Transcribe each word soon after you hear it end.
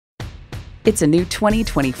It's a new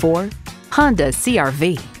 2024 Honda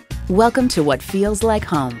CR-V. Welcome to what feels like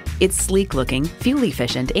home. It's sleek-looking,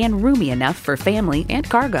 fuel-efficient, and roomy enough for family and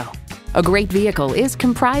cargo. A great vehicle is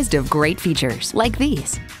comprised of great features like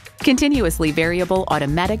these: continuously variable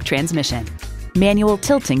automatic transmission, manual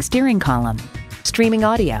tilting steering column, streaming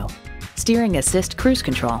audio, steering assist cruise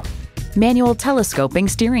control, manual telescoping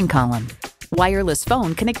steering column, wireless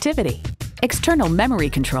phone connectivity, external memory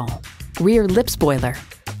control, rear lip spoiler,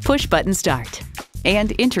 push-button start, and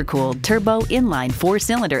intercooled turbo inline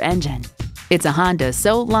 4-cylinder engine. It's a Honda,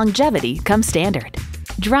 so longevity comes standard.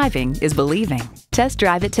 Driving is believing. Test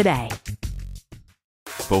drive it today.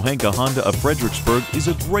 Pohanka Honda of Fredericksburg is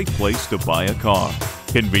a great place to buy a car.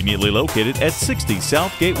 Conveniently located at 60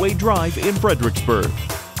 South Gateway Drive in Fredericksburg.